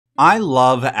I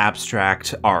love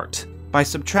abstract art. By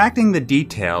subtracting the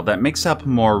detail that makes up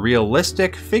more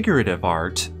realistic, figurative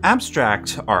art,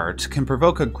 abstract art can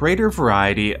provoke a greater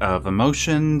variety of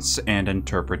emotions and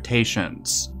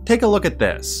interpretations. Take a look at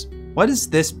this. What is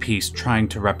this piece trying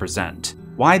to represent?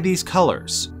 Why these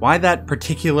colors? Why that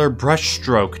particular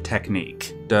brushstroke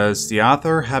technique? Does the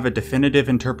author have a definitive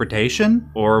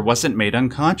interpretation, or was it made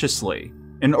unconsciously?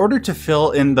 In order to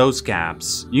fill in those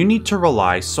gaps, you need to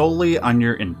rely solely on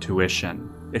your intuition.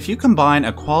 If you combine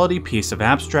a quality piece of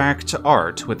abstract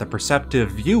art with a perceptive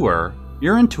viewer,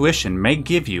 your intuition may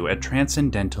give you a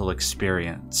transcendental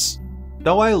experience.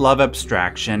 Though I love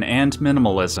abstraction and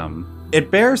minimalism, it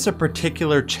bears a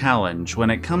particular challenge when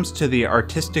it comes to the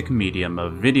artistic medium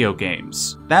of video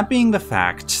games. That being the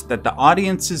fact that the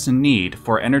audience's need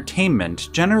for entertainment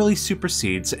generally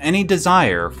supersedes any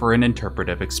desire for an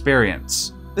interpretive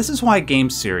experience. This is why game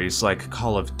series like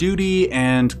Call of Duty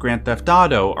and Grand Theft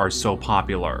Auto are so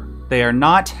popular. They are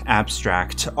not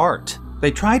abstract art.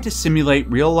 They try to simulate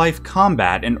real-life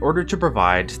combat in order to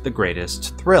provide the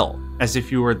greatest thrill, as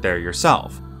if you were there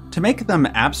yourself. To make them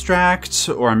abstract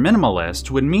or minimalist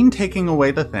would mean taking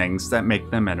away the things that make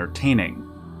them entertaining.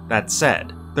 That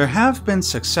said, there have been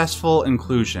successful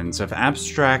inclusions of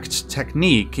abstract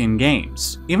technique in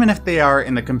games, even if they are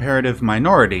in the comparative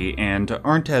minority and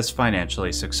aren't as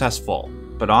financially successful.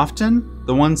 But often,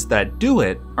 the ones that do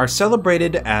it are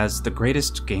celebrated as the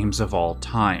greatest games of all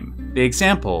time. The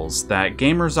examples that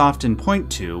gamers often point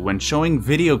to when showing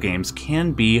video games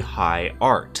can be high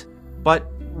art. But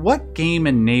what game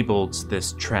enabled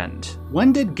this trend?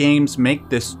 When did games make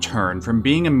this turn from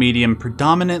being a medium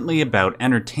predominantly about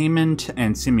entertainment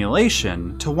and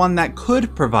simulation to one that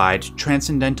could provide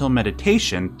transcendental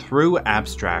meditation through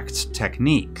abstract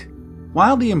technique?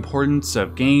 While the importance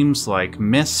of games like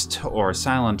Myst or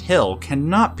Silent Hill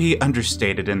cannot be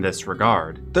understated in this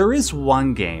regard, there is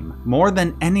one game, more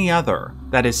than any other,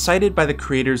 that is cited by the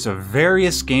creators of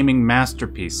various gaming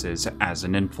masterpieces as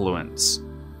an influence.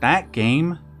 That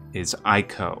game is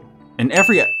Ico. In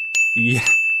every...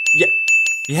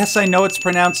 Yes, I know it's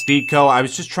pronounced Ico. I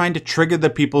was just trying to trigger the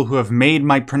people who have made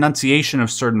my pronunciation of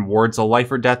certain words a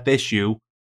life or death issue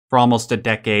for almost a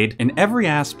decade. In every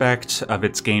aspect of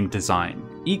its game design,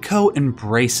 Ico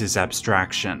embraces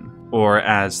abstraction, or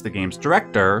as the game's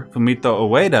director, Fumito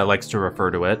Ueda, likes to refer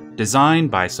to it, design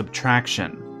by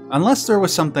subtraction. Unless there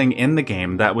was something in the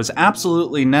game that was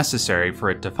absolutely necessary for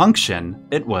it to function,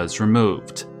 it was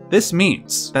removed. This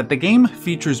means that the game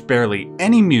features barely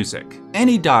any music,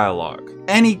 any dialogue,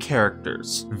 any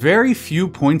characters, very few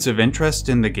points of interest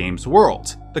in the game's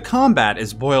world. The combat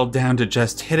is boiled down to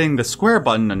just hitting the square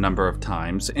button a number of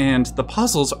times, and the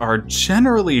puzzles are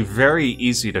generally very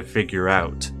easy to figure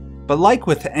out. But like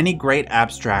with any great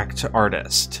abstract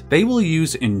artist, they will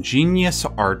use ingenious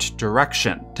art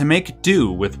direction to make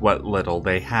do with what little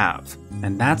they have.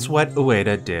 And that's what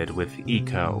Ueda did with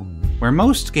Ico. Where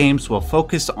most games will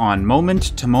focus on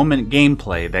moment-to-moment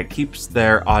gameplay that keeps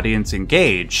their audience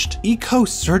engaged, Ico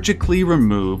surgically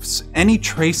removes any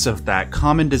trace of that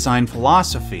common design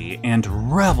philosophy and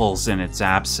revels in its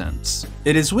absence.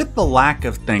 It is with the lack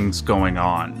of things going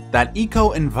on that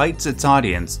Ico invites its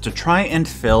audience to try and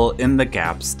fill in the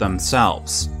gaps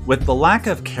themselves. With the lack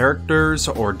of characters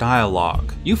or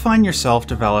dialogue, you find yourself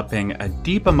developing a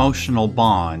deep emotional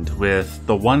bond with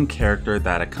the one character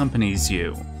that accompanies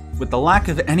you. With the lack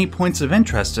of any points of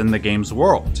interest in the game's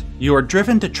world, you are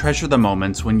driven to treasure the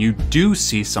moments when you do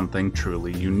see something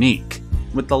truly unique.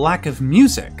 With the lack of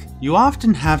music, you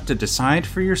often have to decide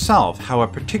for yourself how a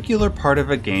particular part of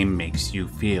a game makes you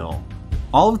feel.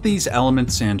 All of these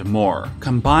elements and more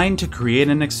combine to create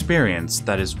an experience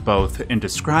that is both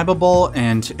indescribable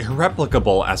and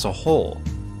irreplicable as a whole.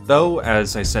 Though,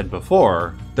 as I said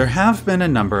before, there have been a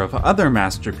number of other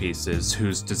masterpieces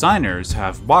whose designers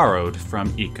have borrowed from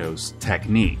Ico's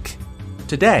technique.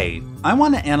 Today, I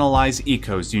want to analyze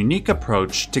Ico's unique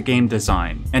approach to game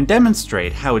design and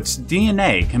demonstrate how its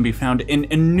DNA can be found in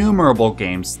innumerable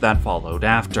games that followed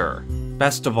after.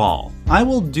 Best of all, I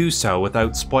will do so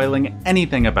without spoiling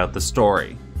anything about the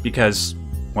story, because,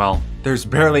 well, there's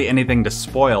barely anything to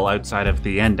spoil outside of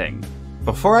the ending.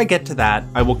 Before I get to that,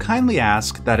 I will kindly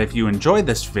ask that if you enjoy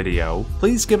this video,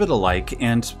 please give it a like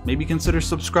and maybe consider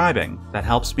subscribing. That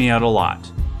helps me out a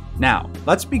lot. Now,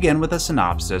 let's begin with a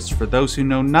synopsis for those who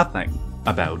know nothing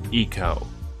about Ico.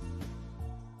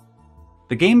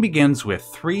 The game begins with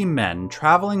 3 men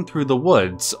traveling through the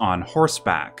woods on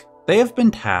horseback. They have been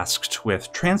tasked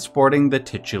with transporting the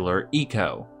titular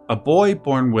Ico, a boy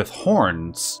born with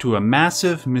horns, to a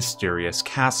massive, mysterious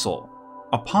castle.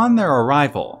 Upon their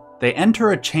arrival, they enter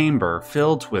a chamber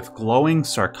filled with glowing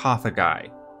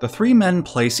sarcophagi. The three men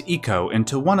place Ico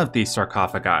into one of these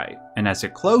sarcophagi, and as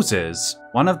it closes,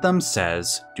 one of them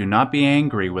says, "Do not be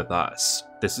angry with us.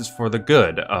 This is for the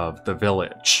good of the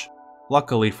village."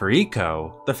 Luckily for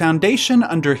Ico, the foundation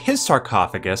under his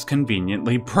sarcophagus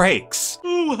conveniently breaks.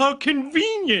 Oh, how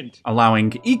convenient! Allowing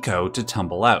Ico to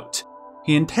tumble out.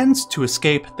 He intends to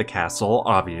escape the castle,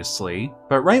 obviously,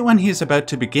 but right when he's about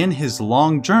to begin his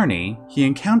long journey, he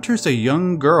encounters a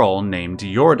young girl named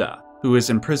Yorda, who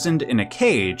is imprisoned in a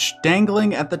cage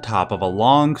dangling at the top of a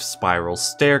long spiral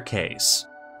staircase.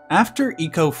 After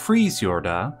Ico frees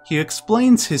Yorda, he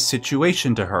explains his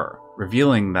situation to her,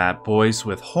 revealing that boys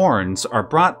with horns are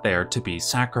brought there to be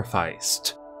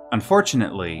sacrificed.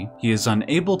 Unfortunately, he is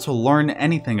unable to learn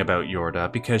anything about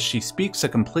Yorda because she speaks a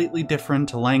completely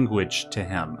different language to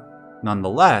him.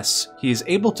 Nonetheless, he is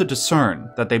able to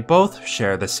discern that they both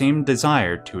share the same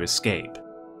desire to escape.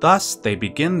 Thus, they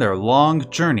begin their long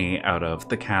journey out of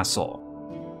the castle.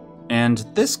 And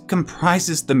this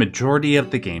comprises the majority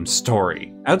of the game's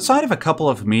story. Outside of a couple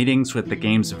of meetings with the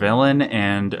game's villain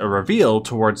and a reveal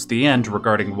towards the end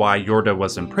regarding why Yorda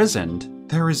was imprisoned,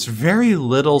 there is very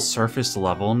little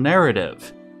surface-level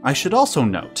narrative. I should also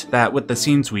note that with the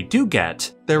scenes we do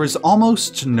get, there is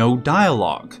almost no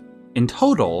dialogue. In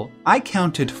total, I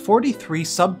counted 43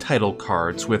 subtitle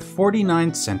cards with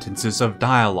 49 sentences of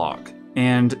dialogue.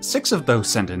 And 6 of those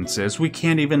sentences we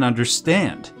can't even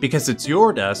understand, because it's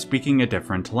Yorda speaking a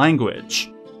different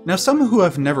language. Now, some who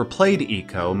have never played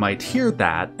Ico might hear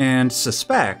that and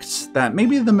suspect that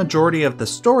maybe the majority of the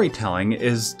storytelling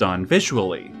is done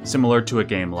visually, similar to a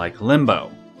game like Limbo.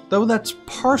 Though that's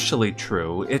partially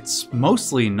true, it's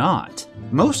mostly not.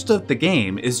 Most of the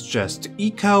game is just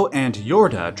Ico and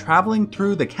Yorda traveling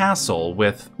through the castle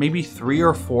with maybe 3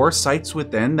 or 4 sites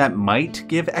within that might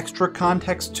give extra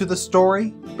context to the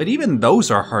story, but even those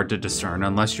are hard to discern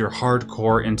unless you're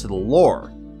hardcore into the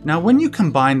lore. Now, when you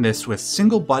combine this with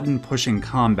single button pushing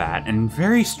combat and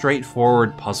very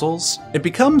straightforward puzzles, it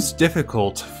becomes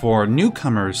difficult for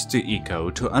newcomers to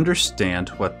Ico to understand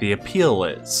what the appeal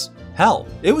is. Hell,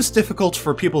 it was difficult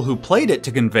for people who played it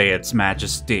to convey its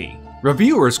majesty.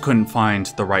 Reviewers couldn't find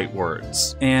the right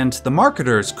words, and the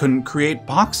marketers couldn't create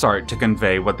box art to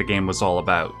convey what the game was all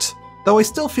about. Though I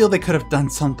still feel they could have done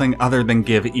something other than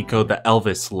give Ico the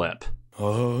Elvis lip.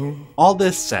 All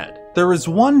this said, there is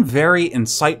one very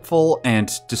insightful and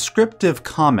descriptive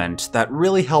comment that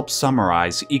really helps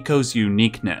summarize Ico's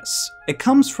uniqueness. It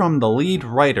comes from the lead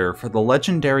writer for the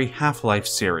legendary Half-Life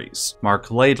series,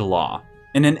 Mark Laidlaw.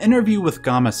 In an interview with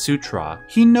Gama Sutra,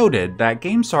 he noted that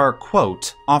games are,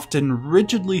 quote, often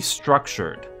rigidly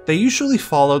structured. They usually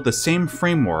follow the same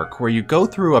framework where you go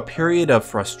through a period of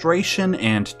frustration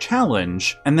and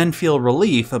challenge and then feel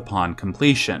relief upon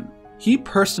completion. He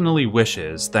personally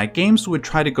wishes that games would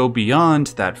try to go beyond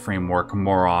that framework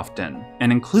more often,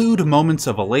 and include moments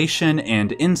of elation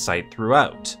and insight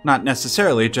throughout, not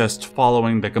necessarily just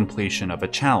following the completion of a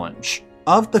challenge.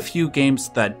 Of the few games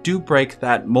that do break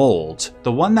that mold,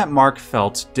 the one that Mark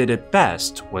felt did it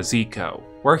best was Ico,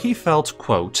 where he felt,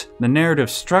 quote, the narrative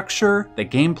structure, the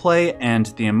gameplay, and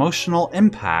the emotional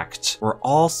impact were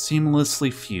all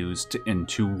seamlessly fused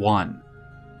into one.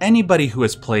 Anybody who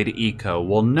has played Ico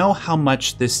will know how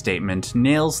much this statement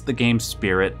nails the game's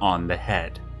spirit on the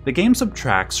head. The game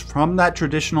subtracts from that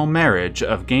traditional marriage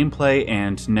of gameplay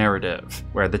and narrative,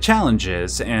 where the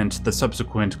challenges and the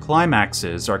subsequent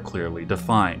climaxes are clearly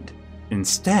defined.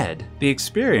 Instead, the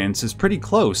experience is pretty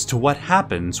close to what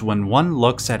happens when one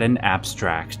looks at an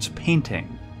abstract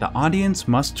painting. The audience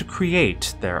must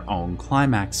create their own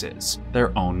climaxes,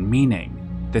 their own meaning.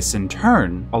 This in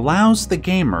turn allows the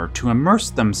gamer to immerse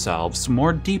themselves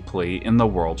more deeply in the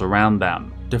world around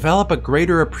them, develop a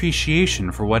greater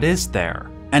appreciation for what is there,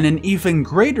 and an even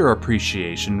greater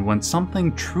appreciation when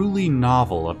something truly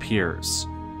novel appears.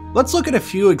 Let's look at a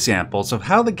few examples of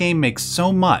how the game makes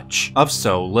so much of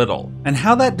so little, and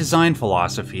how that design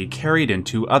philosophy carried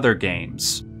into other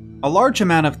games. A large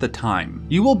amount of the time,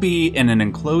 you will be in an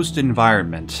enclosed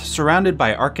environment surrounded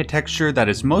by architecture that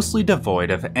is mostly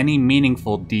devoid of any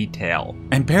meaningful detail,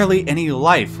 and barely any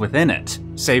life within it,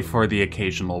 save for the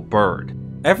occasional bird.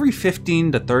 Every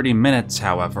 15 to 30 minutes,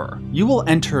 however, you will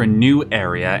enter a new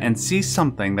area and see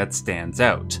something that stands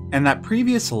out, and that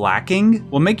previous lacking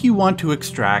will make you want to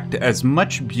extract as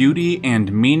much beauty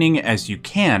and meaning as you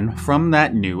can from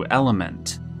that new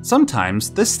element. Sometimes,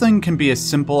 this thing can be as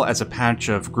simple as a patch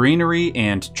of greenery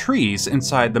and trees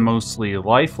inside the mostly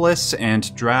lifeless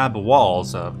and drab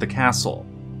walls of the castle.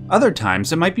 Other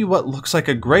times, it might be what looks like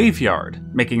a graveyard,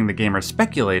 making the gamer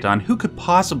speculate on who could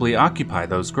possibly occupy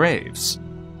those graves.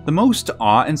 The most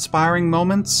awe-inspiring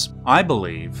moments, I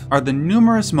believe, are the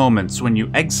numerous moments when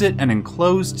you exit an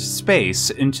enclosed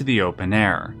space into the open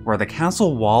air, where the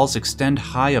castle walls extend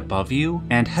high above you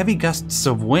and heavy gusts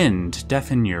of wind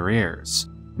deafen your ears.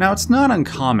 Now, it's not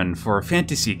uncommon for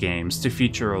fantasy games to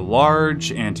feature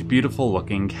large and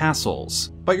beautiful-looking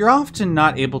castles, but you're often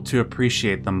not able to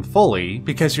appreciate them fully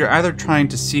because you're either trying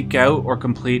to seek out or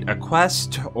complete a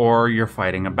quest or you're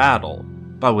fighting a battle.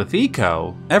 But with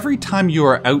Ico, every time you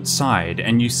are outside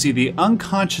and you see the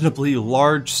unconscionably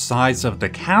large size of the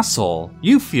castle,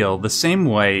 you feel the same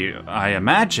way, I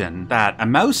imagine, that a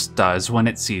mouse does when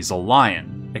it sees a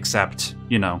lion. Except,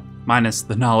 you know, minus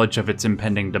the knowledge of its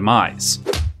impending demise.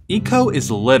 Ico is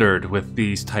littered with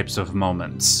these types of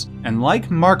moments, and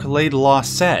like Mark Laidlaw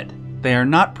said, they are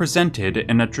not presented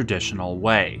in a traditional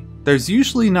way. There's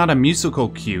usually not a musical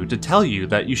cue to tell you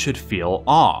that you should feel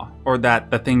awe, or that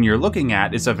the thing you're looking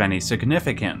at is of any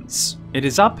significance. It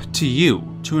is up to you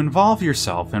to involve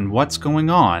yourself in what's going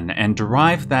on and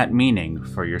derive that meaning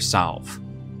for yourself.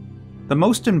 The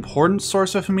most important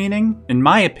source of meaning, in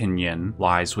my opinion,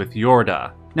 lies with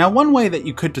Yorda. Now, one way that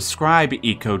you could describe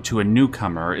Ico to a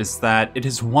newcomer is that it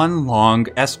is one long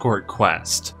escort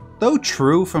quest. Though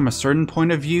true from a certain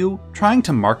point of view, trying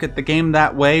to market the game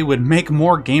that way would make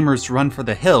more gamers run for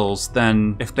the hills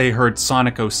than if they heard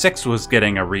Sonic 06 was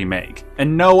getting a remake.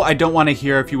 And no, I don't want to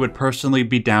hear if you would personally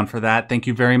be down for that, thank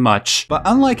you very much. But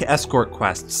unlike escort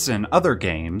quests in other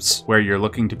games, where you're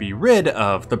looking to be rid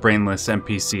of the brainless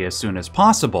NPC as soon as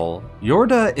possible,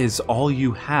 Yorda is all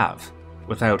you have.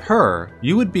 Without her,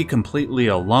 you would be completely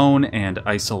alone and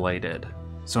isolated.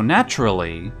 So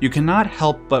naturally, you cannot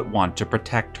help but want to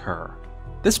protect her.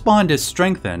 This bond is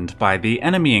strengthened by the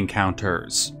enemy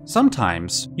encounters.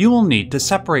 Sometimes, you will need to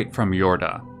separate from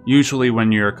Yorda, usually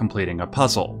when you're completing a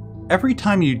puzzle. Every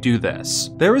time you do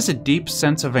this, there is a deep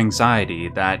sense of anxiety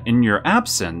that in your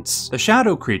absence, the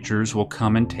shadow creatures will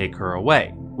come and take her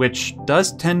away, which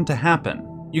does tend to happen.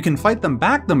 You can fight them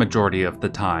back the majority of the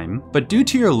time, but due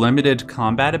to your limited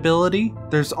combat ability,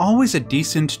 there's always a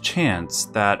decent chance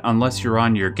that unless you're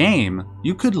on your game,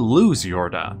 you could lose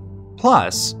Yorda.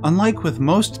 Plus, unlike with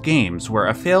most games where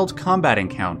a failed combat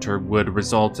encounter would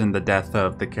result in the death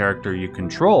of the character you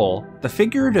control, the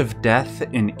figurative death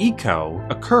in Ico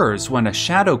occurs when a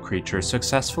shadow creature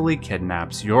successfully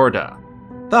kidnaps Yorda.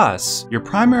 Thus, your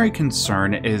primary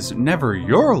concern is never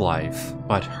your life,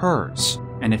 but hers.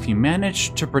 And if you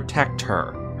manage to protect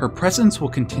her, her presence will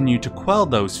continue to quell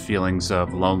those feelings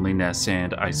of loneliness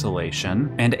and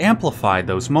isolation, and amplify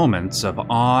those moments of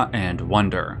awe and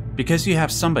wonder, because you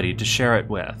have somebody to share it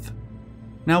with.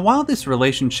 Now, while this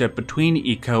relationship between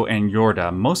Ico and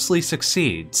Yorda mostly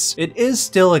succeeds, it is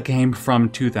still a game from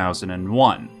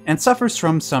 2001, and suffers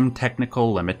from some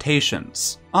technical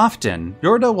limitations. Often,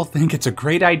 Yorda will think it's a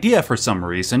great idea for some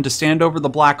reason to stand over the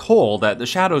black hole that the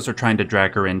shadows are trying to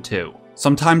drag her into.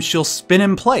 Sometimes she'll spin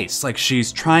in place like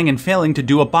she's trying and failing to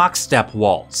do a box step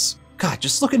waltz. God,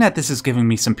 just looking at this is giving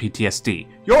me some PTSD.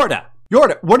 Yorda!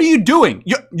 Yorda, what are you doing?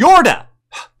 Yorda!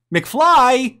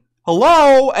 McFly!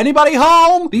 Hello? Anybody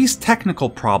home? These technical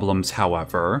problems,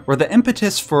 however, were the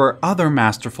impetus for other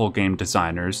masterful game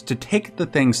designers to take the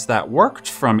things that worked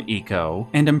from Ico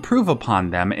and improve upon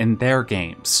them in their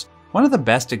games. One of the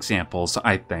best examples,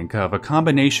 I think, of a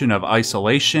combination of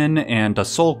isolation and a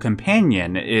sole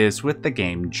companion is with the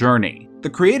game Journey, the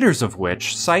creators of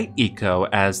which cite Ico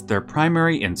as their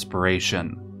primary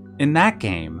inspiration. In that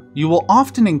game, you will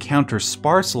often encounter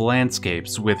sparse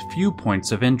landscapes with few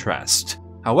points of interest.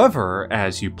 However,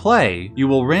 as you play, you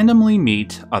will randomly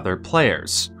meet other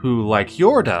players, who, like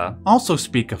Yorda, also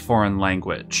speak a foreign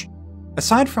language.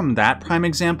 Aside from that prime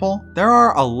example, there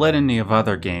are a litany of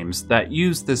other games that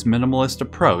use this minimalist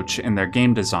approach in their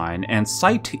game design and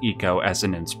cite Ico as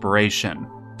an inspiration.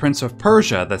 Prince of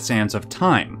Persia: The Sands of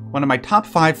Time, one of my top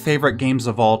 5 favorite games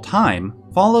of all time,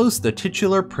 follows the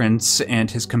titular prince and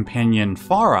his companion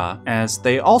Farah as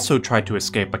they also try to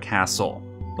escape a castle.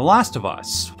 The Last of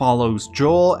Us follows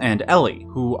Joel and Ellie,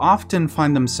 who often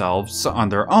find themselves on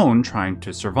their own trying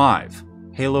to survive.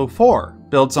 Halo 4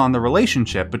 builds on the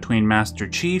relationship between Master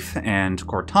Chief and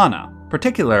Cortana,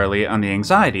 particularly on the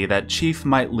anxiety that Chief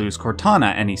might lose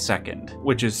Cortana any second,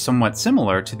 which is somewhat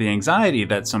similar to the anxiety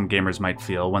that some gamers might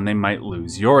feel when they might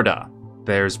lose Yorda.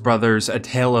 There's Brothers: A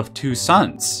Tale of Two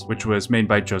Sons, which was made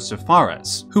by Joseph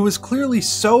Fares, who was clearly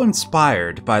so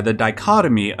inspired by the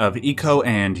dichotomy of Ico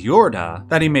and Yorda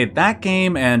that he made that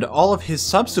game and all of his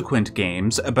subsequent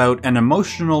games about an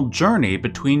emotional journey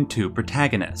between two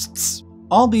protagonists.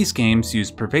 All these games use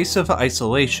pervasive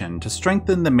isolation to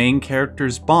strengthen the main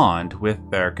character's bond with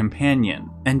their companion,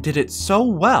 and did it so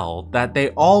well that they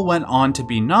all went on to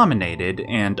be nominated,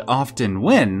 and often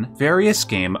win, various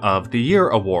Game of the Year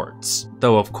awards.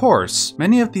 Though of course,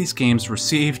 many of these games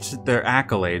received their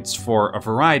accolades for a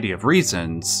variety of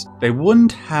reasons, they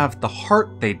wouldn't have the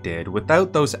heart they did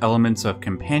without those elements of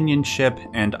companionship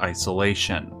and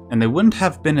isolation. And they wouldn't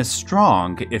have been as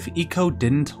strong if Ico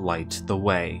didn't light the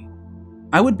way.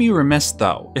 I would be remiss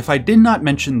though if I did not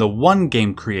mention the one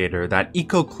game creator that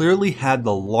Ico clearly had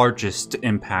the largest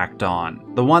impact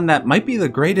on. The one that might be the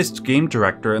greatest game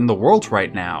director in the world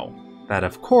right now. That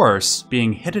of course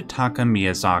being Hidetaka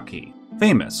Miyazaki.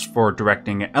 Famous for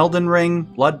directing Elden Ring,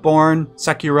 Bloodborne,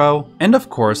 Sekiro, and of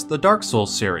course the Dark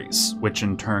Souls series, which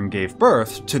in turn gave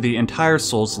birth to the entire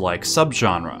Souls-like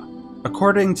subgenre.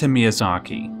 According to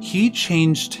Miyazaki, he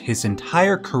changed his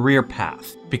entire career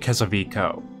path because of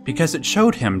Ico, because it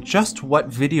showed him just what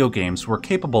video games were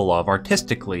capable of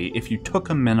artistically if you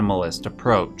took a minimalist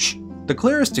approach. The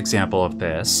clearest example of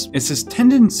this is his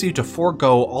tendency to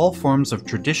forego all forms of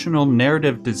traditional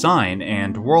narrative design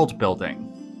and world building.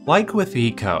 Like with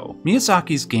Ico,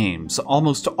 Miyazaki's games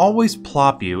almost always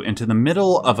plop you into the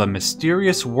middle of a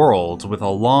mysterious world with a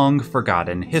long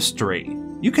forgotten history.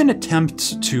 You can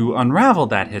attempt to unravel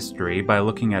that history by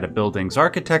looking at a building's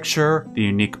architecture, the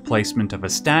unique placement of a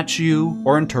statue,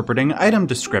 or interpreting item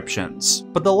descriptions,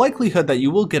 but the likelihood that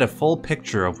you will get a full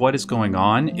picture of what is going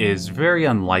on is very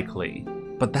unlikely.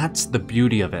 But that's the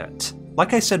beauty of it.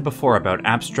 Like I said before about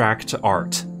abstract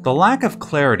art, the lack of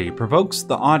clarity provokes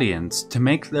the audience to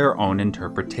make their own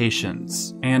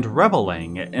interpretations, and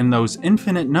reveling in those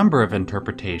infinite number of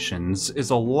interpretations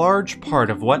is a large part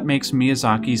of what makes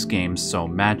Miyazaki's games so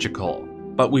magical.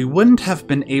 But we wouldn't have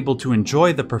been able to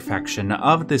enjoy the perfection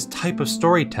of this type of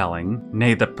storytelling,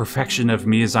 nay the perfection of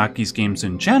Miyazaki's games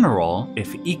in general,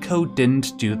 if Ico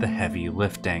didn't do the heavy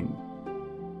lifting.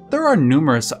 There are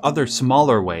numerous other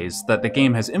smaller ways that the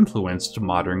game has influenced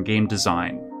modern game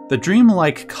design. The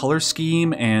dreamlike color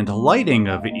scheme and lighting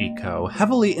of Ico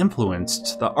heavily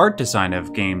influenced the art design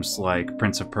of games like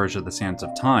Prince of Persia: The Sands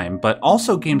of Time, but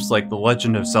also games like The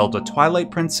Legend of Zelda: Twilight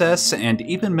Princess and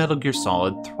even Metal Gear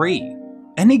Solid 3.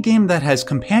 Any game that has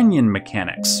companion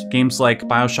mechanics, games like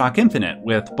BioShock Infinite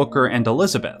with Booker and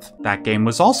Elizabeth, that game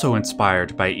was also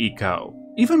inspired by Ico.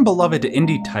 Even beloved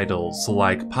indie titles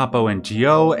like Papo and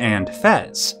Gio and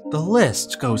Fez, the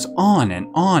list goes on and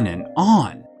on and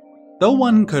on. Though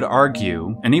one could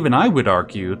argue, and even I would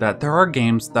argue, that there are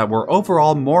games that were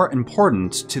overall more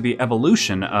important to the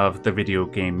evolution of the video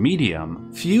game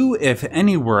medium, few if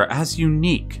any were as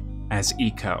unique as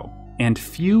Ico, and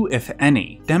few if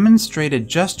any demonstrated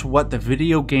just what the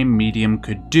video game medium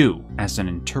could do as an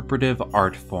interpretive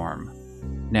art form.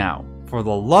 Now, for the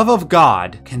love of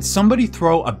God, can somebody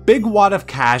throw a big wad of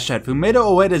cash at Fumito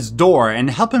Ueda's door and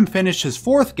help him finish his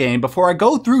 4th game before I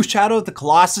go through Shadow of the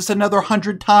Colossus another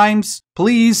 100 times?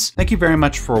 Please? Thank you very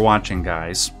much for watching,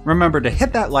 guys. Remember to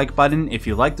hit that like button if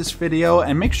you like this video,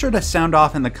 and make sure to sound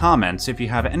off in the comments if you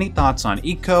have any thoughts on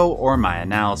Ico or my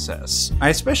analysis. I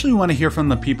especially want to hear from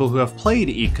the people who have played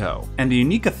Ico, and the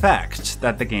unique effect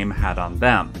that the game had on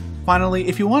them. Finally,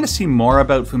 if you want to see more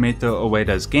about Fumito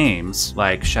Ueda's games,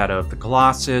 like Shadow of the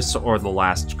Colossus or The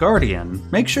Last Guardian,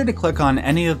 make sure to click on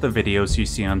any of the videos you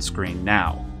see on screen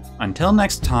now. Until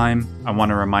next time, I want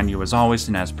to remind you as always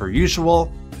and as per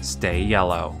usual, stay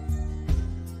yellow.